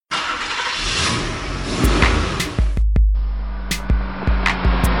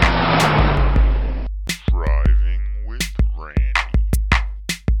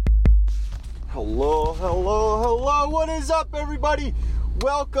up, everybody?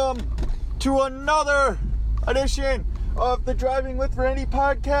 Welcome to another edition of the Driving with Randy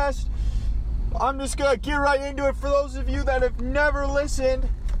podcast. I'm just going to get right into it. For those of you that have never listened,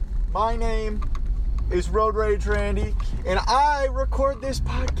 my name is Road Rage Randy, and I record this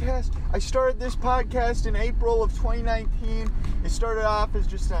podcast. I started this podcast in April of 2019. It started off as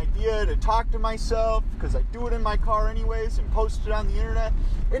just an idea to talk to myself, because I do it in my car anyways, and post it on the internet,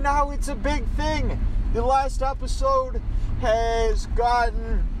 and now it's a big thing. The last episode has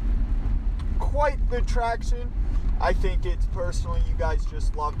gotten quite the traction. I think it's personally, you guys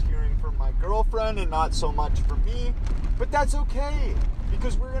just loved hearing from my girlfriend and not so much from me, but that's okay,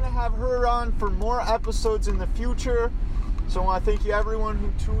 because we're going to have her on for more episodes in the future. So I want to thank you everyone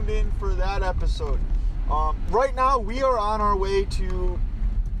who tuned in for that episode. Right now we are on our way to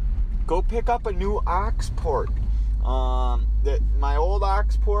go pick up a new aux port. My old aux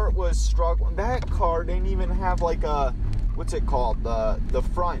port was struggling. That car didn't even have like a, what's it called? The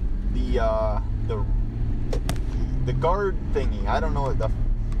front, the guard thingy. I don't know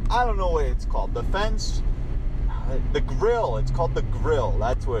what it's called. The fence, the grill. It's called the grill.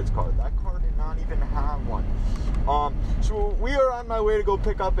 That's what it's called. That car did not even have one. So we are on my way to go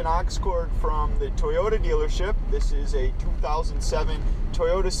pick up an aux cord from the Toyota dealership. This is a 2007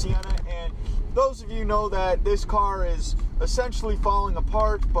 Toyota Sienna, and those of you know that this car is essentially falling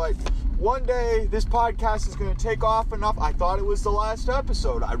apart, but one day this podcast is going to take off enough. I thought it was the last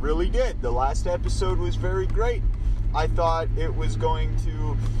episode. I really did. The last episode was very great. I thought it was going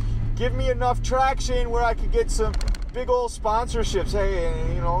to give me enough traction where I could get some big old sponsorships. Hey,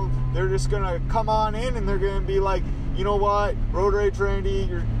 you know, they're just going to come on in and they're going to be like, you know what, Road Rage Randy,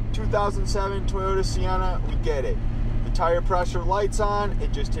 your 2007 Toyota Sienna, we get it. The tire pressure light's on.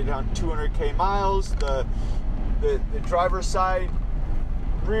 It just hit on 200k miles. The driver's side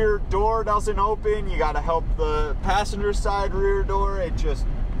rear door doesn't open. You got to help the passenger side rear door.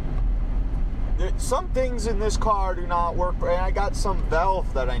 Some things in this car do not work, and I got some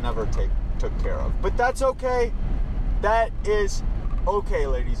valve that I never took care of. But that's okay. That is okay,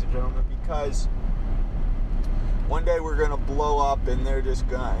 ladies and gentlemen, because one day we're going to blow up and they're just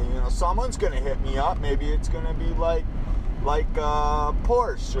going to, someone's going to hit me up. Maybe it's going to be like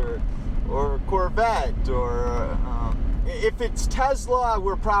Porsche or Corvette, or if it's Tesla,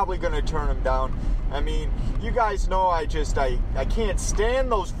 we're probably going to turn them down. I mean, you guys know I can't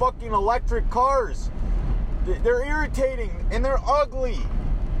stand those fucking electric cars. They're irritating and they're ugly.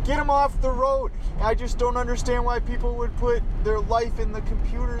 Get them off the road. I just don't understand why people would put their life in the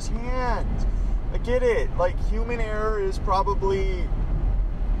computer's hands. I get it. Like, human error is probably...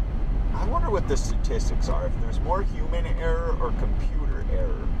 I wonder what the statistics are. If there's more human error or computer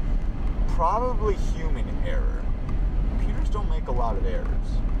error. Probably human error. Computers don't make a lot of errors.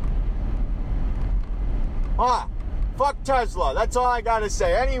 Fuck Tesla. That's all I gotta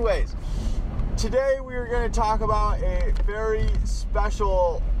say. Anyways, today we are going to talk about a very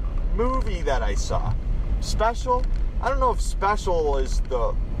special movie that I saw. Special? I don't know if special is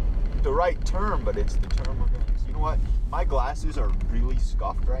the right term, but it's the term we're going to use. You know what? My glasses are really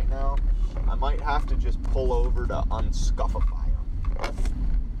scuffed right now. I might have to just pull over to unscuffify them.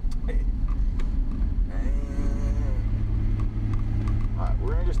 Alright,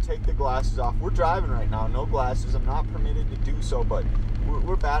 we're going to just take the glasses off. We're driving right now. No glasses. I'm not permitted to do so, but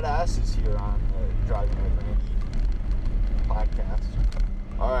we're badasses here on the Driving with Randy podcast.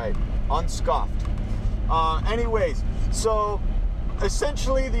 Alright, unscuffed. Anyways, so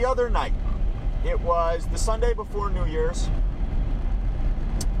essentially the other night, it was the Sunday before New Year's.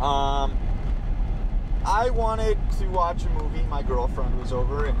 I wanted to watch a movie. My girlfriend was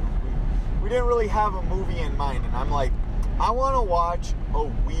over, and we didn't really have a movie in mind. And I'm like, I want to watch a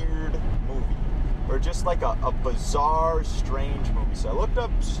weird movie, or just like a bizarre, strange movie. So I looked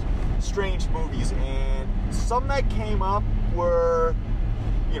up strange movies, and some that came up were,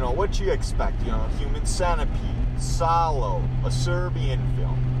 what you expect. Human Centipede, Salo, a Serbian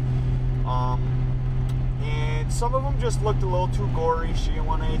film. And some of them just looked a little too gory. She didn't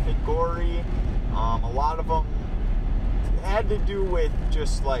want anything gory. A lot of them had to do with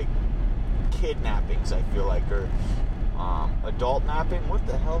just like kidnappings, I feel like, or adult napping. What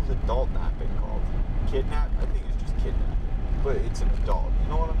the hell is adult napping called? Kidnap? I think it's just kidnapping, but it's an adult. You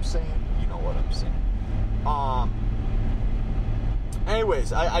know what I'm saying? You know what I'm saying.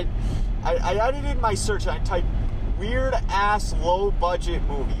 Anyways, I edited my search and I typed weird ass low budget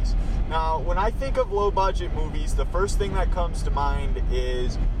movies. Now, when I think of low budget movies, the first thing that comes to mind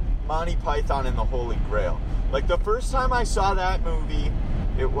is Monty Python and the Holy Grail. Like, the first time I saw that movie,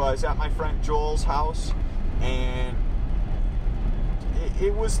 it was at my friend Joel's house, and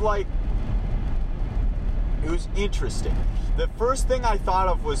it was like It was interesting. The first thing I thought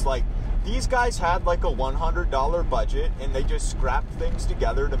of was like, these guys had like a $100 budget and they just scrapped things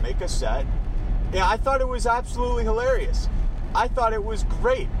together to make a set. And I thought it was absolutely hilarious. I thought it was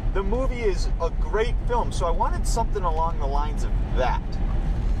great. The movie is a great film, so I wanted something along the lines of that.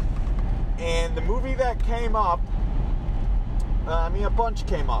 And the movie that came up, a bunch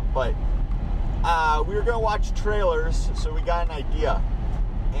came up, but we were going to watch trailers, so we got an idea.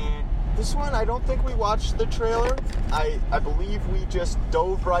 And this one, I don't think we watched the trailer. I believe we just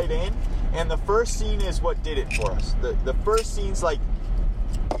dove right in, and the first scene is what did it for us. The first scene's like,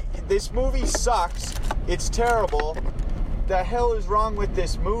 this movie sucks, it's terrible, the hell is wrong with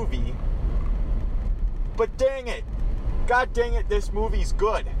this movie? But dang it, god dang it, this movie's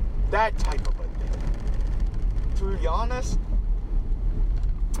good. That type of a thing. To be honest,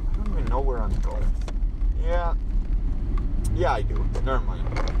 I don't even know where I'm going. Yeah, I do. Never mind.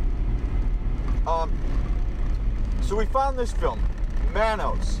 So we found this film,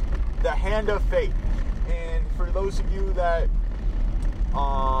 Manos, The Hand of Fate. And for those of you that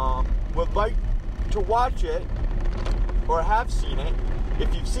would like to watch it or have seen it,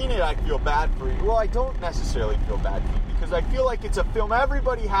 if you've seen it, I feel bad for you. Well, I don't necessarily feel bad for you because I feel like it's a film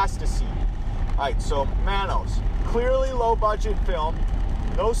everybody has to see. Alright, so Manos, clearly low budget film,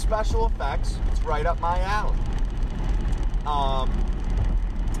 no special effects, it's right up my alley.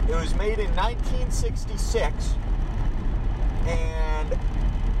 It was made in 1966, and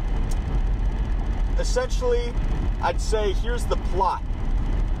essentially, I'd say here's the plot,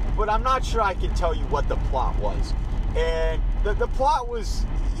 but I'm not sure I can tell you what the plot was. And the plot was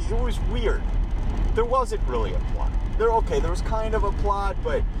weird. There wasn't really a plot. There was kind of a plot,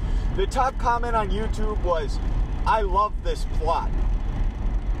 but the top comment on YouTube was, "I love this plot.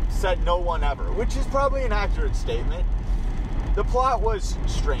 Said no one ever," which is probably an accurate statement. The plot was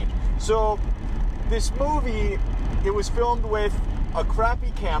strange. So, this movie, it was filmed with a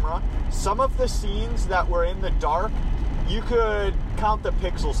crappy camera. Some of the scenes that were in the dark, you could count the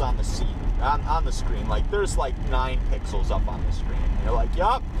pixels on the scene, on the screen. Like, there's like 9 pixels up on the screen. And you're like,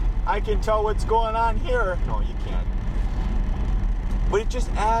 yup, I can tell what's going on here. No, you can't. But it just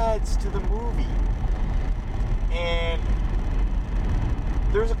adds to the movie. And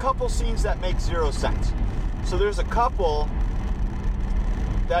there's a couple scenes that make zero sense. So there's a couple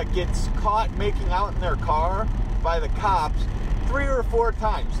that gets caught making out in their car by the cops 3 or 4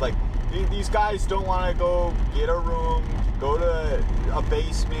 times. Like, these guys don't want to go get a room, go to a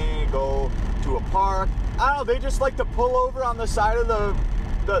basement, go to a park. I don't know, they just like to pull over on the side of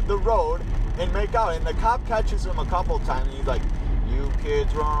the road and make out. And the cop catches them a couple times and he's like, "You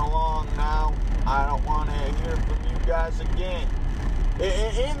kids run along now. I don't want to hear from you guys again."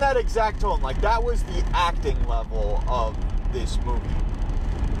 In that exact tone, like, that was the acting level of this movie.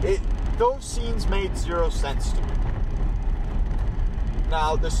 Those scenes made zero sense to me.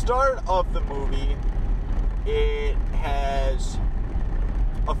 Now, the start of the movie, it has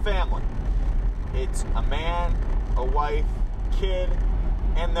a family. It's a man, a wife, kid,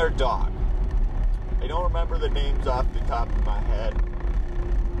 and their dog. I don't remember the names off the top of my head,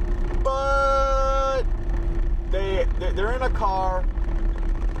 but they're in a car.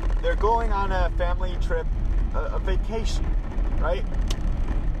 They're going on a family trip, a vacation, right?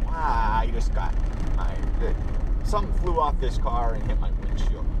 I just got something flew off this car and hit my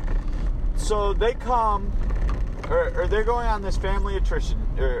windshield. So they come, or they're going on this family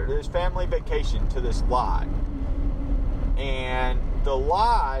vacation to this lodge, and the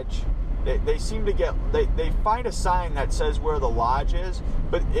lodge, they seem to get, they find a sign that says where the lodge is,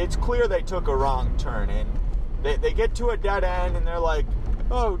 but it's clear they took a wrong turn, and they get to a dead end, and they're like,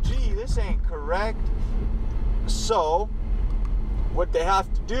 "Oh, gee, this ain't correct." So what they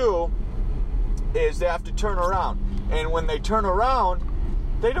have to do is they have to turn around. And when they turn around,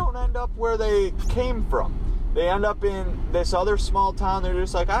 they don't end up where they came from. They end up in this other small town. They're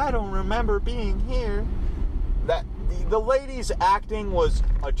just like, "I don't remember being here." That the lady's acting was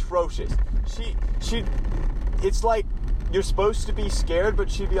atrocious. She it's like you're supposed to be scared, but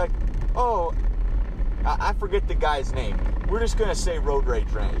she'd be like, "Oh, I forget the guy's name. We're just gonna say Road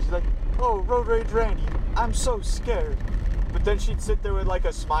Rage Randy." She's like, "Oh, Road Rage Randy, I'm so scared." But then she'd sit there with like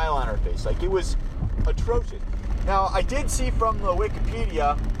a smile on her face. Like, it was atrocious. Now, I did see from the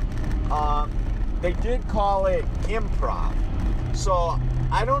Wikipedia, they did call it improv. So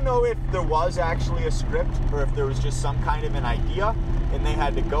I don't know if there was actually a script or if there was just some kind of an idea and they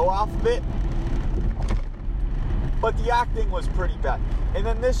had to go off of it. But the acting was pretty bad. And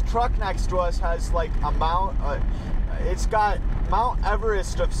then this truck next to us has like a it's got Mount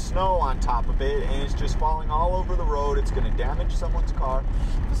Everest of snow on top of it, and it's just falling all over the road. It's going to damage someone's car.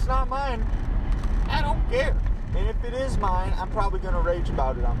 It's not mine. I don't care. And if it is mine, I'm probably going to rage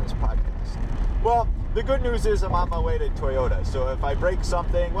about it on this podcast. Well, the good news is I'm on my way to Toyota. So if I break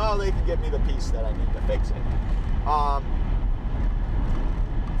something, well, they can get me the piece that I need to fix it.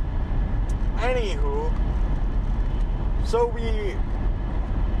 Anywho, so what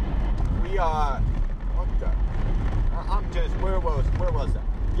the, where was that?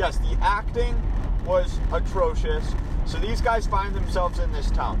 Yes, the acting was atrocious. So these guys find themselves in this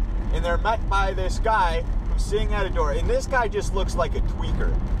town, and they're met by this guy who's sitting at a door, and this guy just looks like a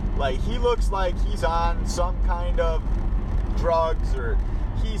tweaker. Like, he looks like he's on some kind of drugs, or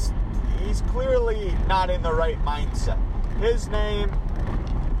he's clearly not in the right mindset. His name,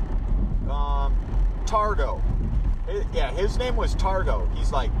 Targo. His name was Targo.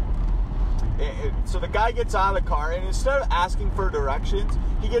 He's like, so the guy gets out of the car, and instead of asking for directions,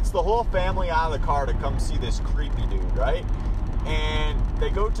 he gets the whole family out of the car to come see this creepy dude, right? And they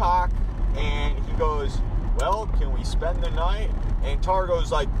go talk, and he goes, well, can we spend the night? And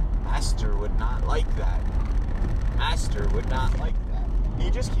Targo's like, Master would not like that. Master would not like that. He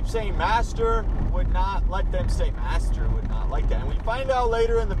just keeps saying Master would not let them stay. Master would not like that. And we find out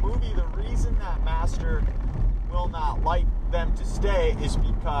later in the movie the reason that Master will not like them to stay is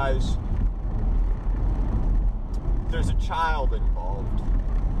because there's a child involved.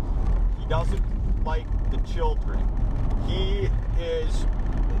 He doesn't like the children. He is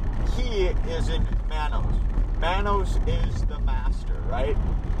in Manos. Manos is the master, right?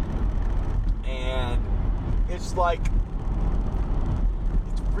 And it's like,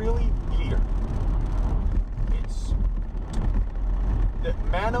 it's really weird.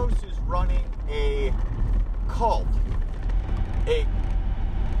 Manos is running a cult.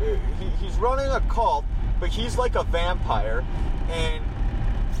 He's running a cult, but he's like a vampire. And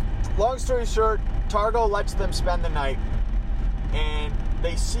long story short, Targo lets them spend the night, and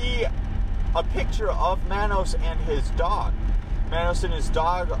they see a picture of Manos and his dog. Manos and his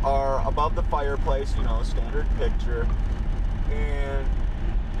dog are above the fireplace, standard picture. And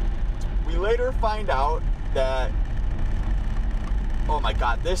we later find out that, oh my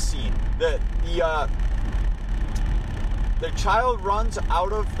god, this scene, the child runs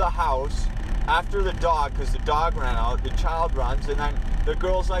out of the house after the dog, because the dog ran out. The child runs, and then the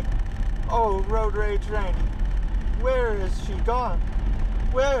girl's like, oh, road rage Randy, where has she gone?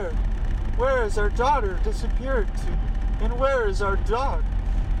 Where has our daughter disappeared to? And where is our dog?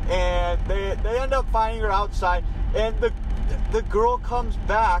 And they end up finding her outside, and the girl comes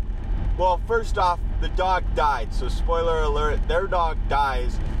back. Well, first off, the dog died, so spoiler alert, their dog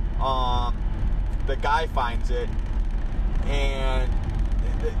dies. The guy finds it, and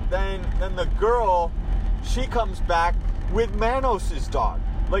then the girl, she comes back with Manos' dog,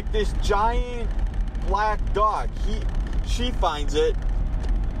 like this giant black dog. She finds it,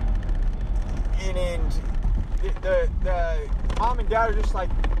 and the mom and dad are just like,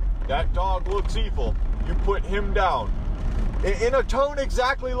 that dog looks evil, you put him down. In a tone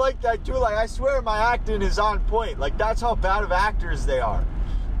exactly like that too. Like, I swear my acting is on point. Like, that's how bad of actors they are.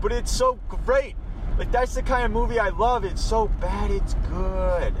 But it's so great. Like, that's the kind of movie I love. It's so bad, it's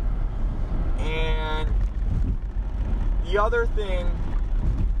good. And the other thing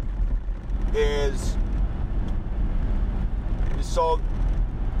is, so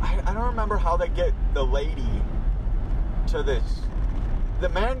I don't remember how they get the lady to this. The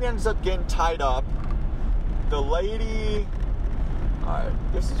man ends up getting tied up. The lady,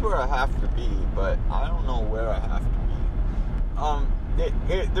 this is where I have to be, but I don't know where I have to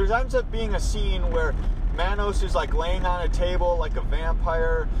be. There ends up being a scene where Manos is like laying on a table like a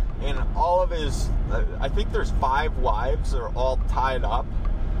vampire, and all of his, I think there's 5 wives are all tied up,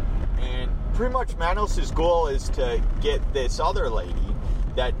 and pretty much Manos' goal is to get this other lady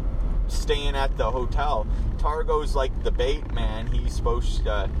that staying at the hotel. Targo's like the bait man. He's supposed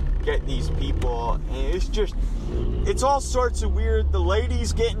to get these people, and it's all sorts of weird. The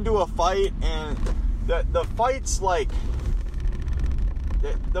ladies get into a fight, and the fight's like,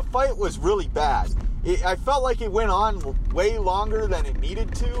 the fight was really bad. I felt like it went on way longer than it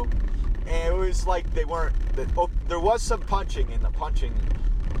needed to, and it was like there was some punching, and the punching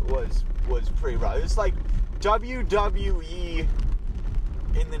was pretty rough. It was like WWE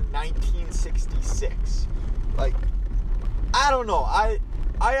in the 1966. Like, I don't know. I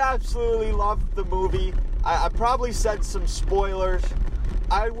absolutely loved the movie. I probably said some spoilers.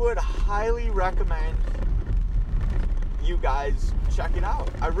 I would highly recommend you guys check it out.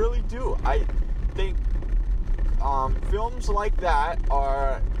 I really do. I think films like that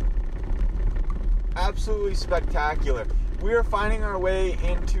are absolutely spectacular. We are finding our way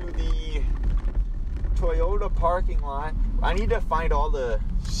into the Toyota parking lot. I need to find all the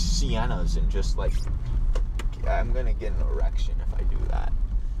Siennas and just like, I'm gonna get an erection if I do that.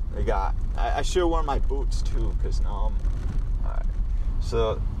 I should have worn my boots too, because now alright.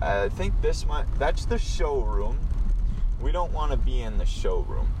 So I think that's the showroom. We don't want to be in the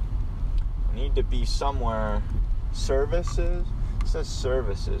showroom. We need to be somewhere. Services? It says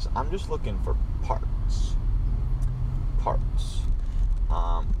services. I'm just looking for parts.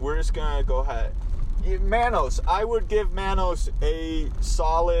 We're just gonna go ahead. Manos. I would give Manos a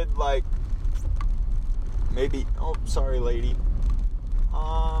solid, like, maybe. Oh, sorry, lady.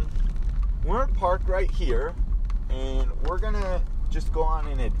 We're parked right here, and we're gonna just go on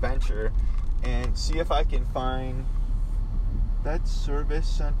an adventure and see if I can find that service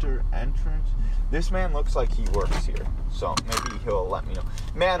center entrance. This man looks like he works here, so maybe he'll let me know.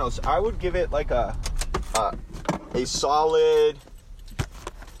 Manos, I would give it like a solid,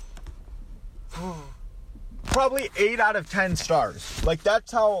 probably 8 out of 10 stars. Like,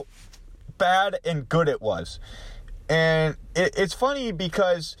 that's how bad and good it was. And it's funny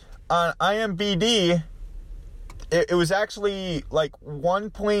because on IMDb, it was actually like I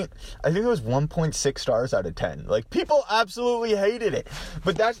think it was 1.6 stars out of 10. Like, people absolutely hated it.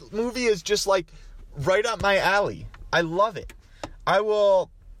 But that movie is just like right up my alley. I love it. I will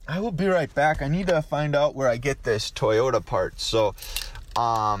be right back. I need to find out where I get this Toyota part. So,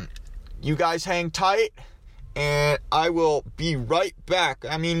 you guys hang tight, and I will be right back.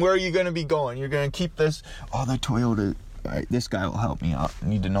 I mean, where are you going to be going? You're going to keep this? Oh, the Toyota. All right, this guy will help me out. I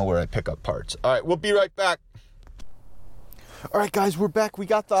need to know where I pick up parts. All right, we'll be right back. All right, guys, we're back. We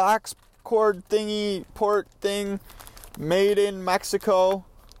got the aux cord port thing made in Mexico.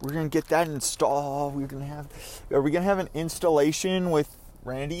 We're going to get that installed. Are we going to have an installation with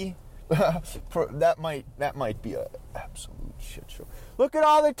Randy? that might be a absolute shit show. Look at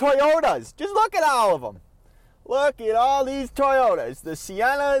all the Toyotas. Just look at all of them. Look at all these Toyotas. The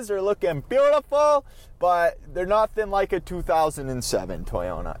Siennas are looking beautiful, but they're nothing like a 2007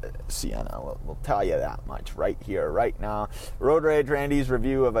 Toyota Sienna. We'll tell you that much right here, right now. Road Rage Randy's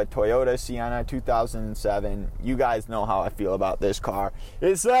review of a Toyota Sienna 2007. You guys know how I feel about this car.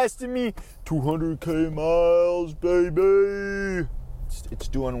 It's lasting me 200k miles, baby. It's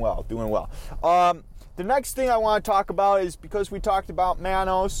doing well. The next thing I want to talk about is, because we talked about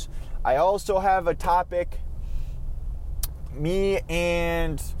Manos, I also have a topic. Me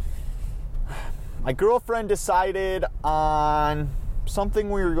and my girlfriend decided on something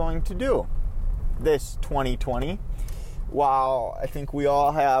we were going to do this 2020. While I think we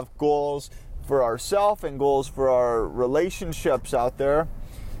all have goals for ourselves and goals for our relationships out there,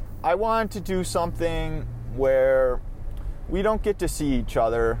 I wanted to do something where we don't get to see each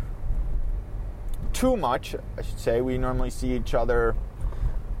other too much, I should say. We normally see each other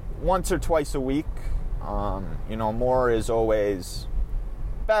once or twice a week. More is always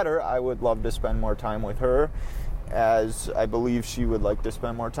better. I would love to spend more time with her, as I believe she would like to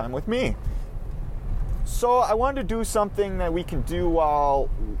spend more time with me. So I wanted to do something that we can do while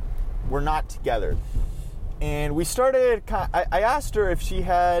we're not together. And we started, I asked her if she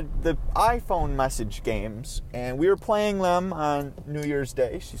had the iPhone message games, and we were playing them on New Year's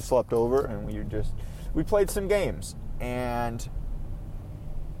Day. She slept over, and we played some games. And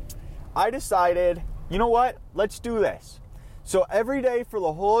I decided, you know what? Let's do this. So every day for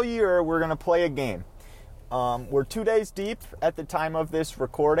the whole year, we're going to play a game. We're 2 days deep at the time of this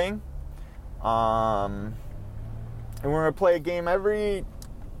recording. And we're going to play a game every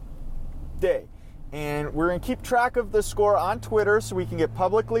day. And we're going to keep track of the score on Twitter so we can get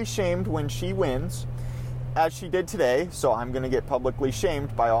publicly shamed when she wins, as she did today. So I'm going to get publicly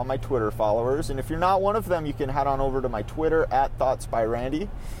shamed by all my Twitter followers. And if you're not one of them, you can head on over to my Twitter at ThoughtsByRandy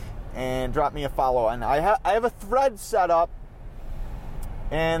and drop me a follow. And I have a thread set up.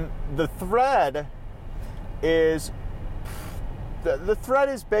 And the thread is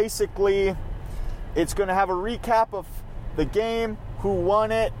basically, it's going to have a recap of the game, who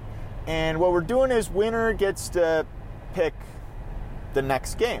won it, and what we're doing is winner gets to pick the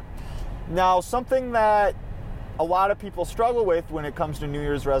next game. Now, something that a lot of people struggle with when it comes to New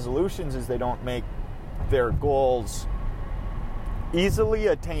Year's resolutions is they don't make their goals easily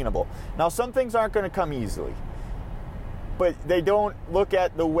attainable. Now, some things aren't going to come easily, but they don't look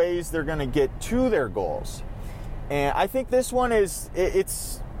at the ways they're going to get to their goals. And I think this one it's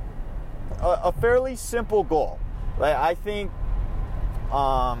a fairly simple goal. I think,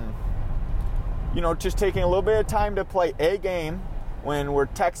 just taking a little bit of time to play a game when we're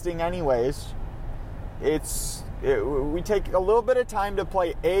texting anyways. We take a little bit of time to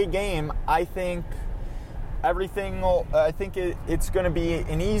play a game. I think it's going to be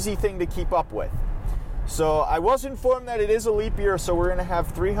an easy thing to keep up with. So I was informed that it is a leap year, so we're going to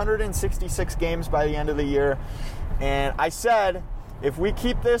have 366 games by the end of the year. And I said, if we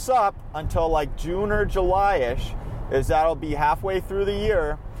keep this up until like June or July-ish, is that'll be halfway through the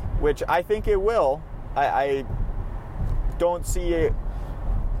year, which I think it will. I don't see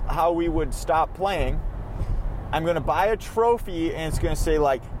how we would stop playing. I'm going to buy a trophy, and it's going to say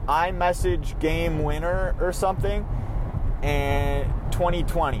like iMessage game winner or something, and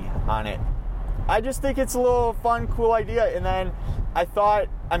 2020 on it. I just think it's a little fun, cool idea. And then I thought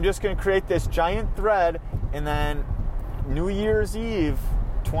I'm just going to create this giant thread, and then New Year's Eve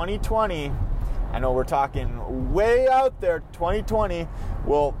 2020, I know we're talking way out there, 2020,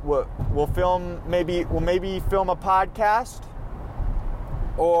 we'll film, we'll maybe film a podcast,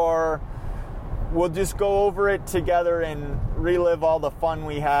 or we'll just go over it together and relive all the fun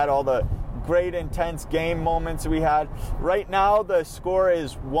we had, all the great intense game moments we had. Right now the score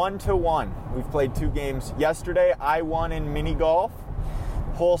is 1-1. We've played 2 games. Yesterday I won in mini golf.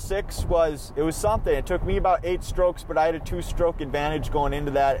 Hole 6 was something. It took me about 8 strokes, but I had a 2-stroke advantage going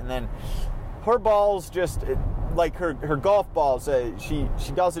into that. And then her balls just, like her golf balls, she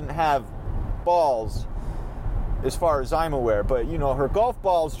doesn't have balls as far as I'm aware, but you know, her golf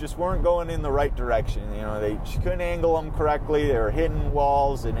balls just weren't going in the right direction. You know, she couldn't angle them correctly. They were hitting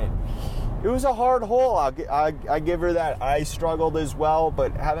walls, and it was a hard hole. I give her that. I struggled as well,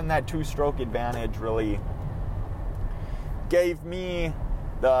 but having that 2-stroke advantage really gave me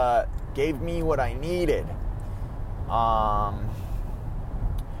what I needed.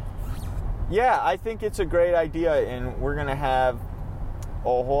 Yeah, I think it's a great idea, and we're gonna have a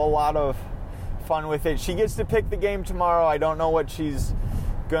whole lot of fun with it. She gets to pick the game tomorrow. I don't know what she's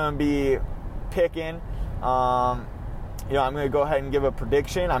gonna be picking. I'm gonna go ahead and give a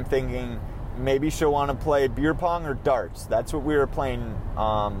prediction. I'm thinking maybe she'll want to play beer pong or darts. That's what we were playing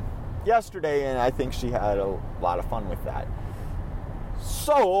yesterday, and I think she had a lot of fun with that.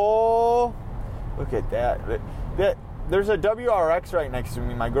 So look at that. There's a WRX right next to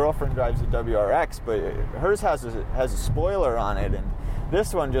me. My girlfriend drives a WRX, but hers has a spoiler on it, and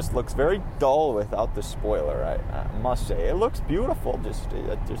this one just looks very dull without the spoiler. I must say, it looks beautiful.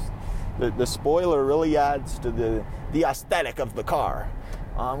 The spoiler really adds to the aesthetic of the car.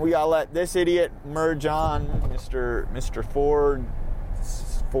 We gotta let this idiot merge on, Mr.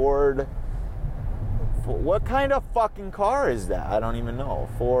 Ford. What kind of fucking car is that? I don't even know.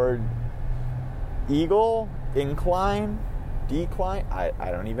 Ford Eagle, incline, decline.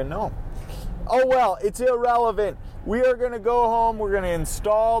 I don't even know. Oh well, it's irrelevant. We are going to go home. We're going to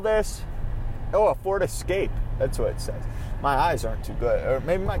install this. Oh, a Ford Escape. That's what it says. My eyes aren't too good. Or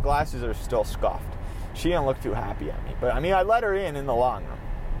maybe my glasses are still scuffed. She didn't look too happy at me. But, I mean, I let her in the long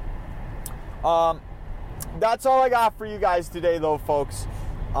run. That's all I got for you guys today, though, folks.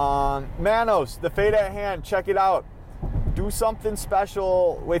 Manos, the fate at hand. Check it out. Do something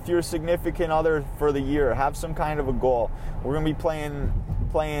special with your significant other for the year. Have some kind of a goal. We're going to be playing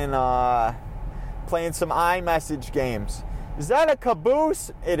some iMessage games. Is that a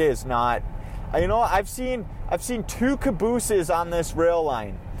caboose? It is not. You know, I've seen 2 cabooses on this rail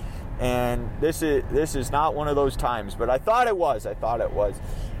line, and this is not one of those times. But I thought it was.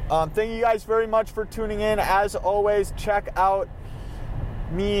 Thank you guys very much for tuning in. As always, check out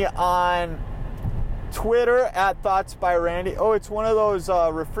me on Twitter at Thoughts by Randy. Oh, it's one of those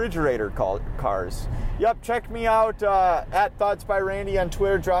refrigerator cars. Yep, check me out at Thoughts by Randy on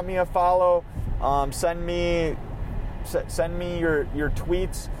Twitter. Drop me a follow. Send me your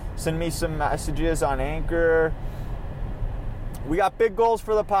tweets. Send me some messages on Anchor. We got big goals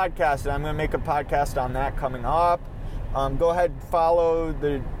for the podcast, and I'm going to make a podcast on that coming up. Go ahead and follow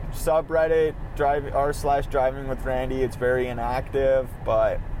the subreddit r/Driving with Randy. It's very inactive,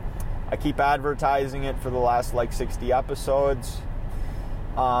 but I keep advertising it for the last 60 episodes.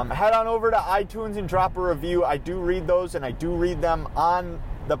 Head on over to iTunes and drop a review. I do read those, and I do read them on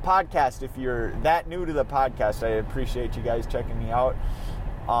the podcast. If you're that new to the podcast, I appreciate you guys checking me out.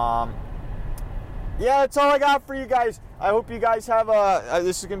 Yeah, that's all I got for you guys. I hope you guys have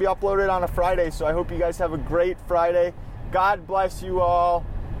this is going to be uploaded on a Friday, so I hope you guys have a great Friday. God bless you all.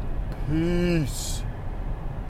 Peace.